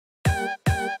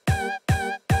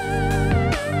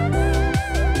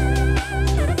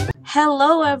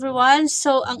Hello everyone!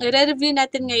 So, ang i-review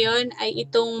natin ngayon ay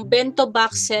itong Bento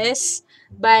Boxes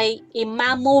by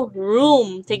Imamu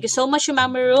Room. Thank you so much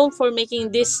Imamu Room for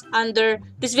making this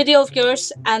video of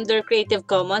yours under Creative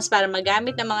Commons para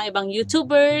magamit ng mga ibang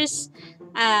YouTubers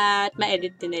at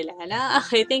ma-edit din nila.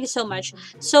 Okay, thank you so much.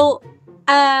 So,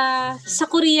 sa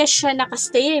Korea siya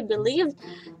nakastay, I believe.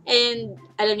 And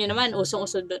alam niyo naman,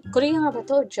 usong-uso doon. Korea nga ba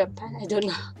to? Japan? I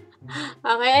don't know.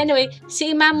 Okay, anyway,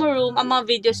 si Imamu Room, ang mga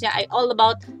videos niya ay all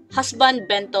about husband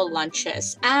bento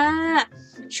lunches.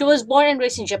 She was born and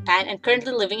raised in Japan and currently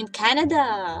living in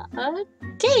Canada.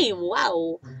 Okay,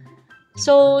 wow.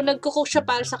 So, nagkukook siya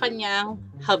para sa kanyang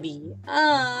hubby.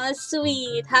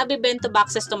 Sweet. Hubby bento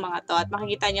boxes tong mga to. At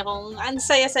makikita niya kung ang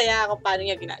saya-saya kung paano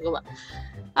niya ginagawa.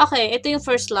 Okay, ito yung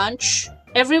first lunch.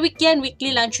 Every week yan,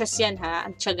 weekly lunches yan ha,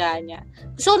 ang tiyaga niya.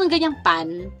 Gusto ko ng ganyang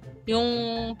pan, yung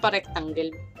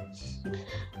pa-rectangle.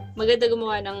 Maganda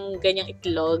gumawa ng ganyang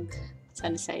itlog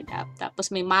sun side up.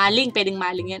 Tapos may maling, pwedeng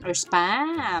maling yan or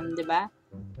spam, di ba?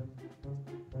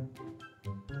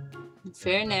 In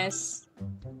fairness.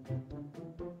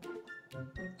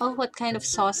 Oh, what kind of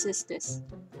sauce is this?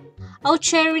 Oh,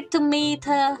 cherry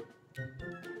tomato.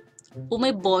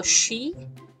 Umeboshi.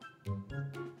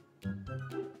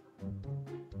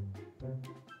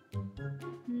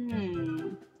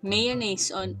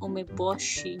 Mayonnaise on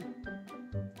umeboshi.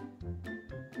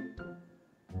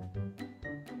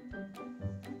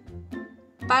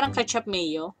 Parang ketchup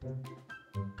mayo.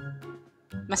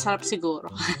 Masarap siguro.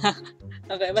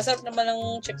 Okay, masarap naman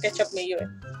ang ketchup mayo eh.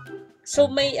 So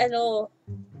may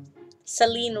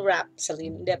saline wrap.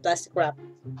 Saline, hindi, plastic wrap.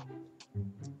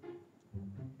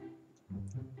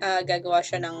 Gagawa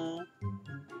siya ng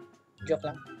joke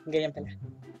lang. Ganyan pala.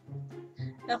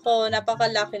 Ako,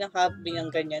 napakalaki ng hubby ng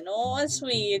ganyan. Oh, ang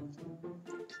sweet.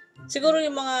 Siguro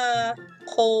yung mga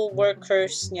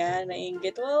co-workers niya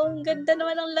nainggit. Wow, ang ganda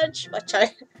naman ng lunch. Char.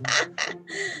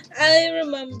 I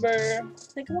remember,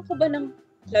 nagawa ko ba ng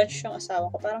lunch yung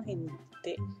asawa ko? Parang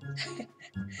hindi.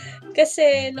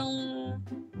 Kasi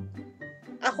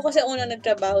ako kasi una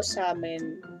nagtrabaho sa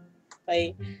amin.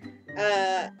 Okay.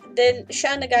 Then,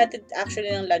 siya nag-hatid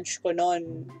actually ng lunch ko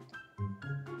noon.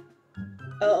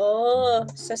 Oo,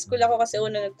 sa school ako kasi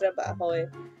una nagtrabaho eh.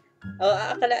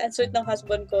 Akala, ang sweet ng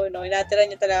husband ko, no? Inatira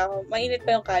niya talaga ako. Mainit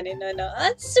pa yung kanin, no?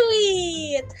 Ang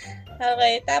sweet!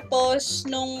 Okay, tapos,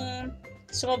 nung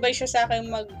sumabay siya sa akin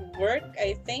mag-work,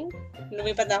 I think,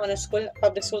 lumipat na ako ng school,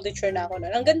 public school teacher na ako.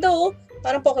 Ang ganda, oh!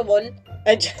 Parang Pokeball.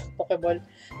 Pokeball.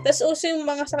 Tapos, uso yung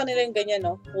mga sa kanila yung ganyan,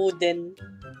 no? Wooden.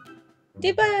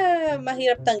 Di ba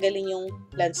mahirap tanggalin yung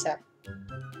lansa?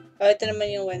 Ito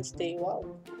naman yung Wednesday. Wow.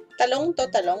 Talong to,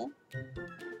 talong.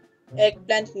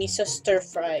 Eggplant miso stir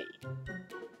fry.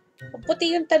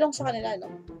 Puti yung talong sa kanila, no?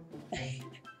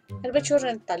 Ano ba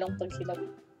tsura ng talong pag hilaw?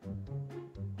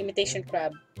 Imitation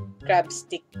crab. Crab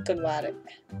stick, kunwari.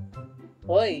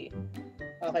 Hoy.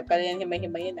 Okay, pala yan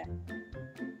himay-himay yun,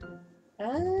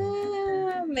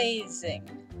 amazing.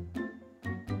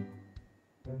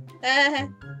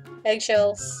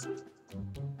 Eggshells.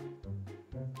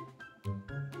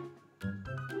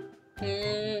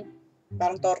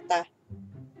 Parang torta.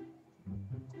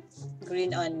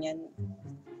 Green onion.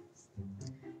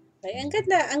 Ay, ang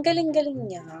ganda. Ang galing-galing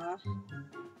niya.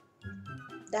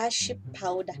 Dashi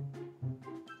powder.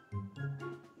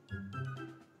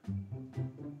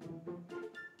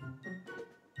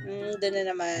 Doon na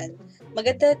naman.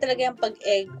 Maganda talaga yung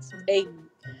pag-egg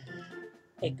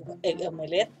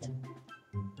omelette.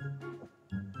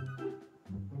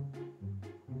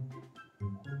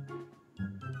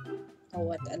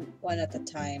 Oh, one at a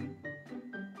time.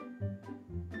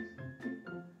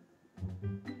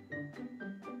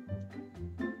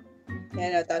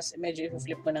 Yan, tapos medyo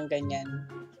i-flip mo ng ganyan.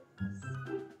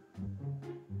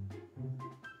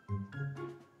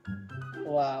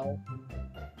 Wow.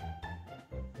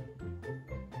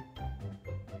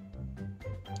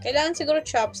 Kailangan siguro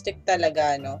chopstick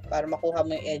talaga, no? Para makuha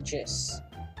mo yung edges.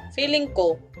 Feeling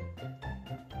ko.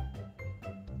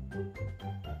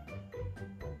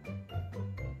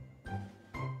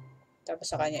 Tapos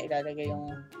sa kanya ilalagay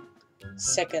yung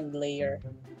second layer.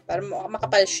 Para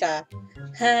makapal siya.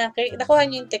 Nakuha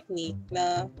niyo yung technique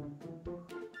na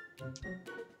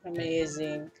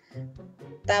amazing.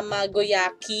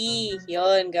 Tamagoyaki.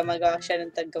 Yun, gumagawa siya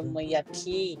ng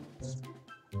tamagoyaki.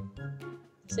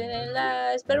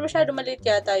 Sinilas. Pero masyado maliit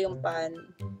yata yung pan.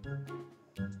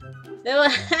 Diba?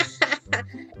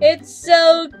 It's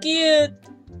so cute!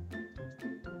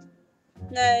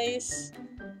 Nice.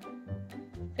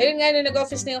 Ayun nga,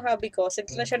 nag-office na yung hubby ko.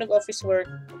 Saglit na siya nag-office work.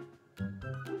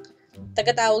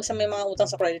 Tagatawag sa may mga utang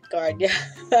sa credit card.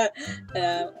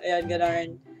 Ayan,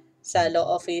 gano'n. sa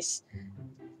law office.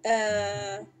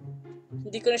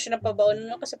 Hindi ko na siya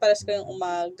napabaon kasi pares ko yung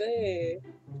umaga eh.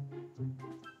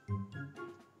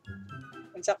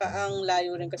 At saka ang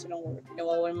layo rin kasi ng work.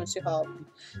 Nawawan man si Hobby.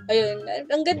 Ayun,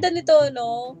 ang ganda nito,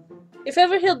 no? If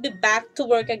ever he'll be back to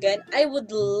work again, I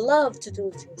would love to do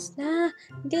this.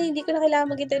 Hindi ko na kailangan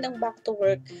maghintay ng back to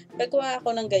work. Gagawa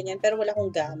ako ng ganyan, pero wala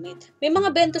akong gamit. May mga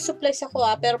bento supplies ako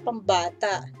pero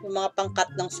pambata. Yung mga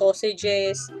pangkat ng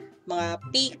sausages, mga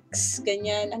peaks,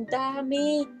 ganyan. Ang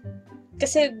dami.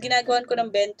 Kasi ginagawan ko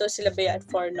ng bento sila Bea at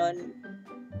Fornon.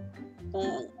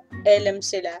 Kung LM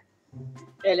sila.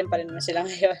 LM pa rin naman sila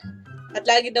ngayon. At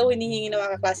lagi daw hinihingi ng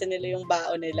mga kaklase nila yung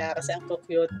baon nila kasi ang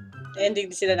cute. Eh, hindi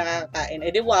sila nakakakain.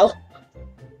 Eh, di wow.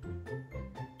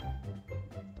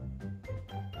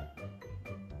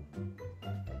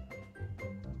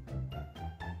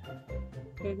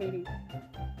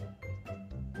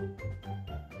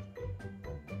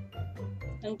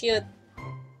 Ang cute.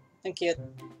 Ang cute.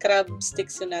 Crab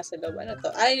sticks yung nasa loob. Ano to?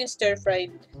 Yung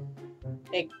stir-fried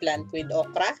eggplant with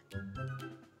okra.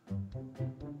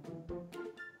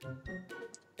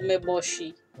 May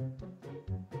boshi.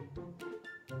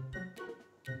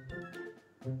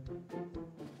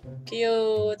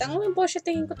 Cute. Ang may boshi,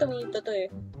 tingin ko tomato to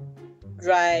eh.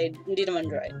 Dried. Hindi naman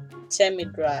dried.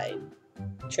 Semi-dried.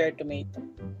 Cherry tomato.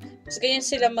 Tapos ganyan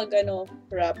sila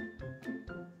wrap.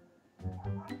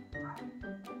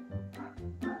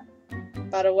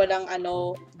 Para walang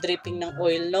dripping ng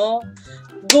oil, no?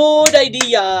 Good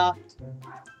idea!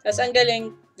 Tapos ang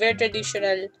galing, very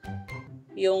traditional,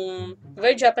 yung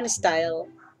very Japanese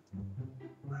style.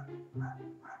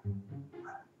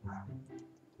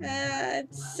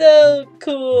 It's so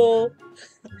cool!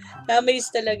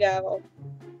 Na-amaze talaga ako.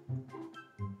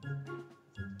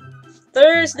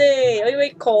 Thursday! Oy,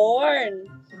 may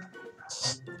corn!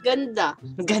 Ganda.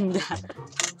 Ganda.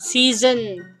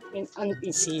 Seasonal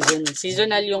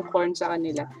yung corn sa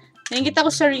kanila. Nainggit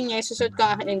ako sa ring niya, susot ko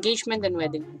ang engagement and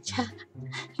wedding.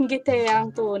 Hinggit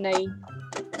ang tunay.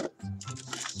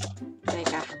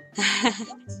 Teka.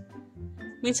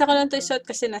 Minsan ko lang ito isuot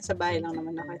kasi nasa bahay lang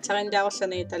naman ako. Tsaka hindi ako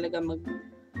sanay talaga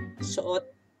magsuot.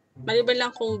 Maliban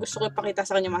lang kung gusto ko ipakita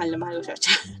sa kanya mahal na mahal ko siya.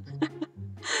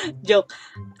 Joke.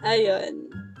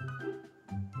 Ayun.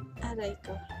 Aray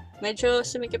ko. Medyo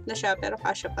sumikip na siya pero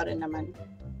kasya pa rin naman.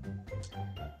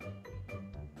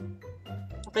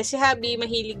 Okay, si Habi,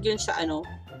 mahilig yun sa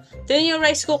Tignan yung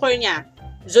rice cooker niya.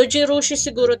 Zojirushi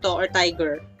siguro to or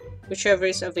Tiger. Whichever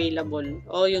is available.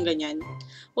 Yung ganyan.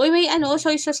 May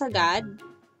soy sauce agad.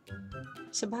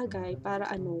 Sa bagay,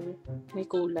 para may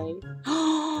kulay.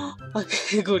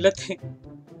 Gulat eh.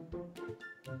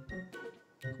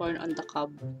 Corn on the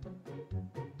cob.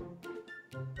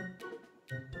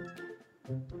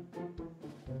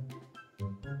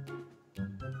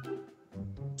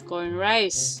 Corn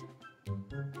rice.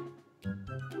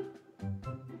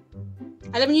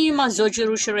 Alam niyo yung mga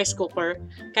Zojirushi rice cooker,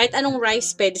 kahit anong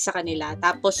rice pwede sa kanila.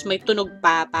 Tapos may tunog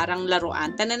pa, parang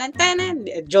laruan. Tananan.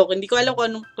 Joke, hindi ko alam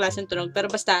kung anong klaseng tunog. Pero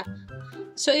basta.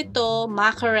 So ito,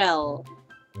 mackerel.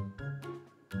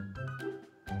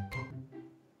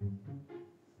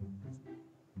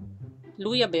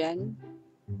 Luya ba yan?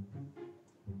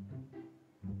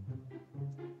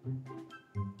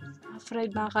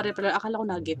 Fried mackerel pala. Akala ko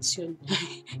nuggets yun.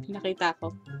 Nakita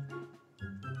ko.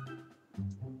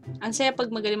 Ang saya pag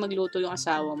magaling magluto yung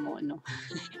asawa mo,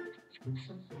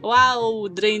 Wow!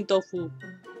 Drain tofu.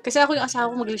 Kasi ako yung asawa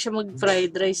ko magaling siya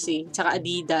mag-fried rice eh. Tsaka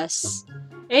Adidas.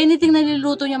 Anything na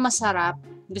niluluto niya masarap.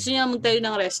 Gusto niya magtayo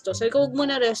ng resto. So, ikaw huwag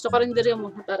muna resto. Karinderya mo.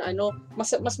 Para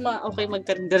mas okay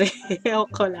magkarinderya.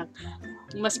 Ako lang.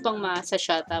 Mas pang masa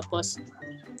siya. Tapos,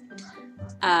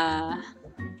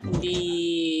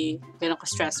 hindi ganun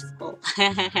ka-stressful.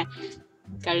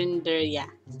 Karinderya.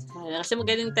 Kasi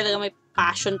magaling talaga, may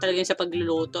passion talaga sa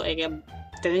pagluluto. Kaya,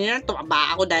 tignan nyo na,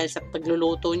 tumaba ako dahil sa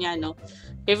pagluluto niya,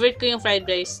 Favorite ko yung fried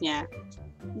rice niya.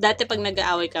 Dati pag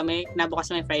nag-aaway kami,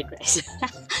 nabukas may fried rice.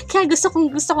 Kaya gusto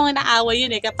kong naaway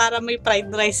yun kaya para may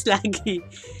fried rice lagi.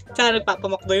 Tsaka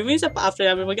nagpapamakdo yun. Minsan pa after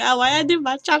namin mag-aaway,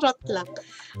 diba? Charot lang.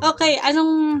 Okay,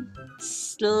 anong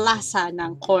lasa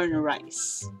ng corn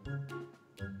rice?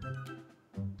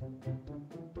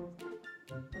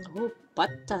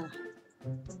 Pata.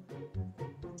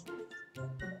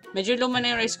 Medyo luma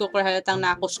na yung rice cooker, halatang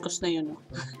nakuskus na yun.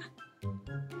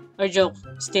 Or joke,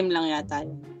 steam lang yata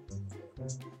yun.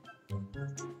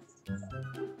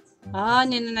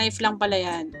 Ninaknife lang pala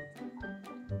yan.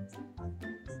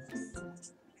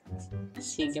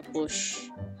 Sige,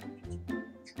 push.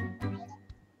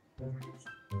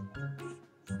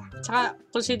 Tsaka,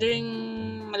 considering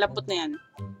malapot na yan.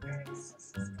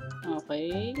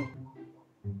 Okay.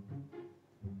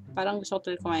 Parang gusto ko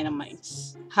tuloy kumain ng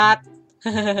mais. Hot!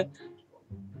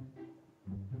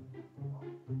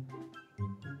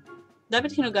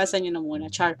 Dapat hinugasan nyo na muna.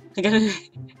 Char. Ganun.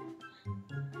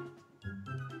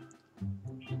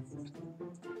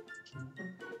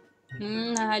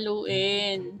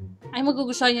 Hahaluin. Ay,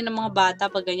 magugustuhan niya ng mga bata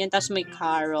pag ganyan. Tapos may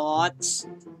carrots,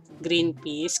 green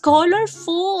peas.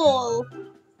 Colorful!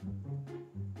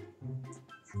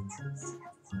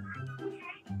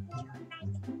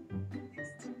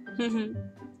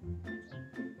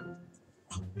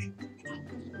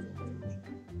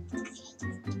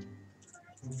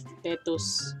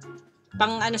 Lettuce.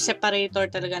 Pang ano, separator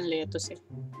talaga ang lettuce eh.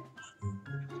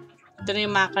 Ito na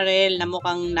yung mackerel na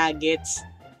mukhang nuggets.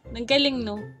 Ang galing,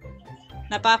 no?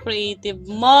 Napaka-creative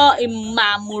mo,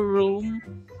 Imamu room.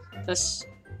 Tapos,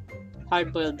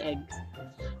 hard-boiled egg.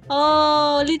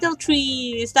 Oh, little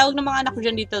trees. Tawag ng mga anak ko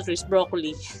dyan little trees,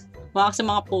 broccoli. Mga sa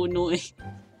mga puno eh.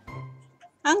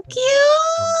 Ang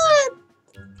cute!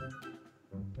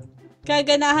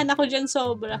 Gaganahan ako dyan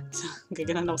sobra.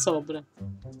 Gaganahan ako sobra.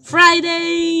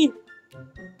 Friday!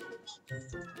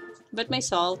 Ba't may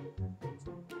salt?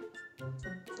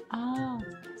 Ah.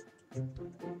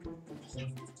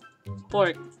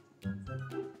 Pork.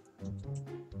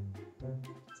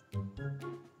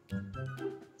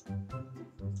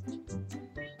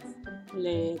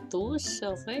 Lettuce,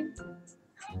 okay.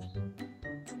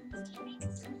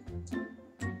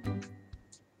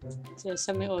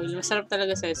 Sesame oil. Masarap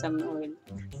talaga sesame oil.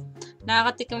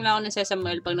 Nakakatikim lang ako ng sesame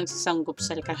oil pag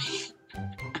nagsasanggupsal kami.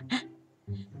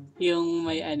 Yung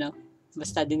may ano,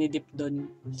 basta dinidip doon.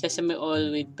 Sesame oil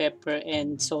with pepper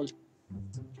and salt.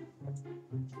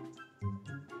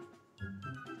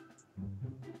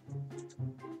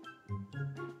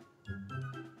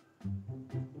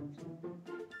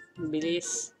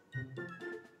 Bilis.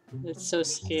 That's so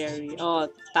scary. Oh,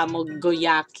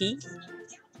 tamagoyaki.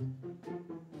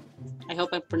 I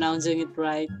hope I'm pronouncing it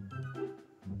right.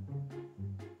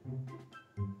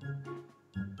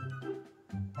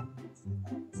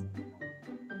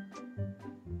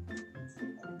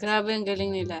 Grabe, ang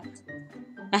galing nila.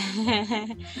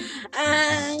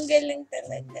 Ang galing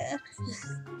talaga.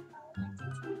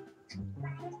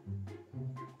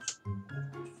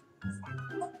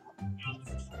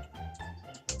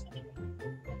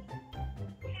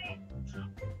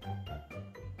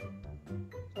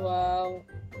 Wow.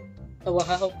 Oh,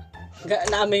 wow.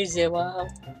 Na-amaze eh. Wow.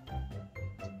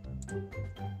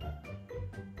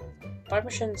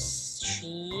 Parmesan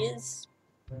cheese.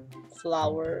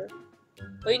 Flour.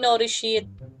 Uy, nourish it.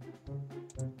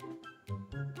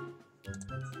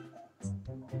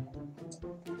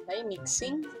 Ay,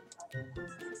 mixing.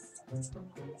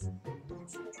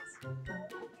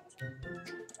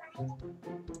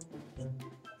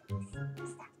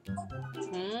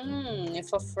 If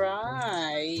a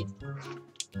fry.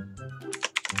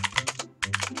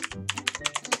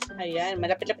 Ayan,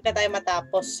 malapit-lapit na tayo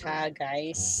matapos ha,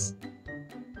 guys.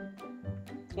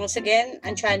 Once again,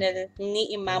 ang channel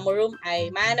ni Imamu Room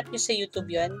ay mahanap nyo sa YouTube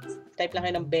yon. Type lang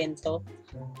kayo ng Bento.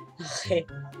 Okay,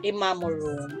 Imamu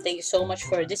Room. Thank you so much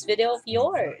for this video of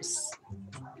yours.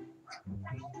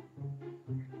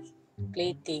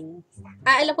 Plating.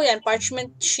 Alam ko yan,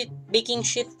 parchment sheet, baking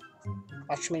sheet.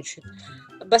 Parchment sheet.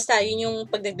 Basta, yun yung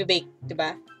pag nagbe-bake, di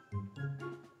ba?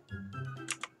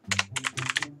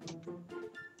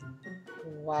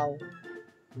 Wow.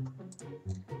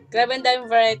 Grabe ang daming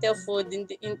variety of food.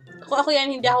 Kung ako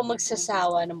yan, hindi ako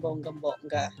magsasawa ng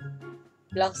bonggang-bongga.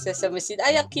 Black sesame seed.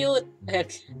 Ay, cute!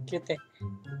 Cute eh.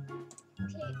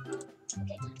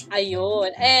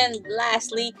 Ayun. And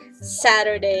lastly,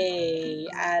 Saturday.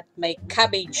 At may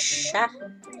cabbage siya.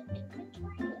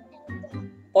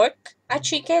 Pork?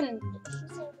 Chicken.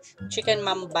 Chicken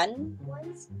mamban.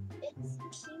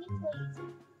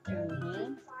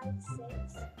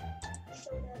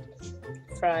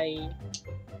 Fry.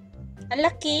 Ang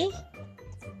laki.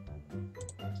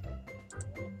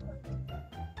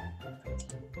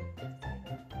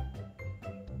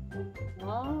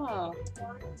 Ah.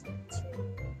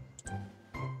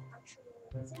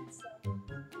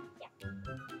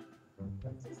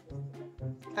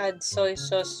 Add soy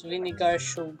sauce, vinegar,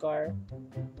 sugar.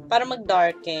 Para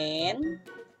mag-darken.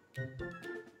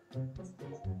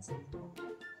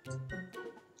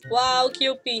 Wow,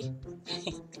 Cupie.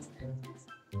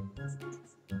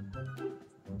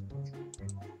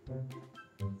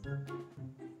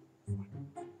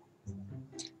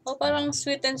 Oh, parang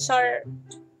sweet and sour.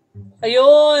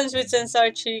 Ayun, sweet and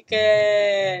sour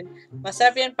chicken.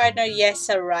 Masarap yan, partner. Yes,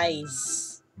 sa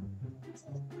rice.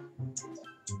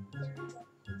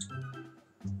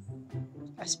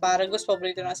 Asparagus.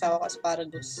 Paborito ng asawa ko,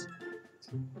 asparagus.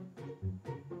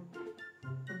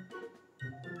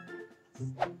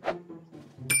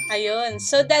 Ayun.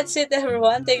 So that's it,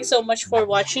 everyone. Thanks so much for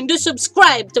watching. Do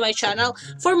subscribe to my channel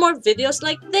for more videos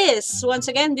like this. Once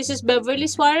again, this is Beverly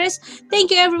Suarez.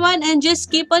 Thank you, everyone, and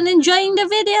just keep on enjoying the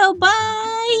video.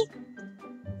 Bye!